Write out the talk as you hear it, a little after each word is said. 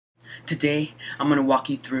Today, I'm going to walk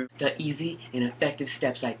you through the easy and effective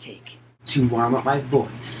steps I take to warm up my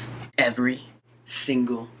voice every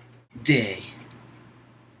single day.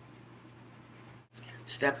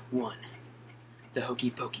 Step 1. The hokey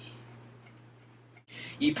pokey.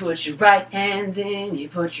 You put your right hand in, you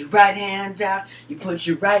put your right hand out, you put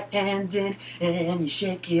your right hand in, and you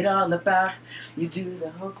shake it all about. You do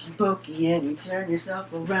the hokey pokey and you turn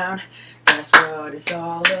yourself around. That's what it's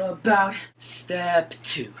all about. Step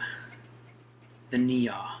 2. The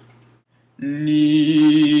knee-yaw.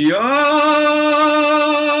 Knee-yaw!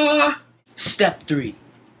 Step 3.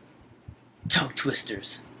 Tongue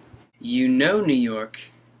twisters. You know New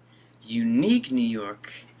York. Unique New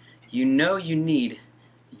York. You know you need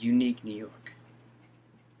unique New York.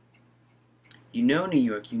 You know New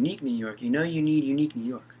York, unique New York. You know you need unique New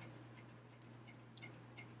York.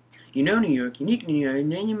 You know New York, unique New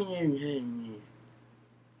York.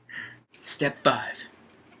 Step 5.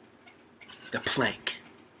 The plank.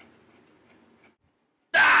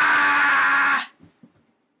 Ah!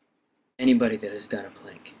 Anybody that has done a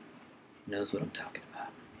plank knows what I'm talking about.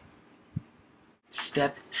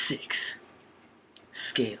 Step 6.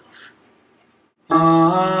 Scales.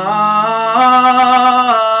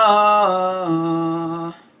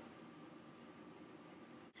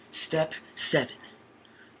 Step 7.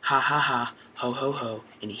 Ha ha ha, ho ho ho,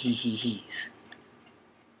 and he he he's.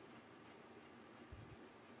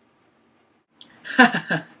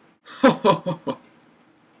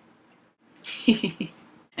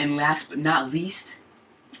 And last but not least,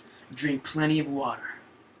 drink plenty of water.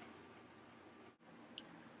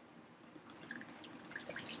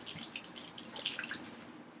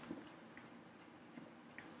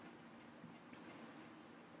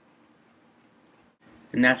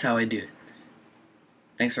 And that's how I do it.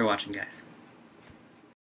 Thanks for watching, guys.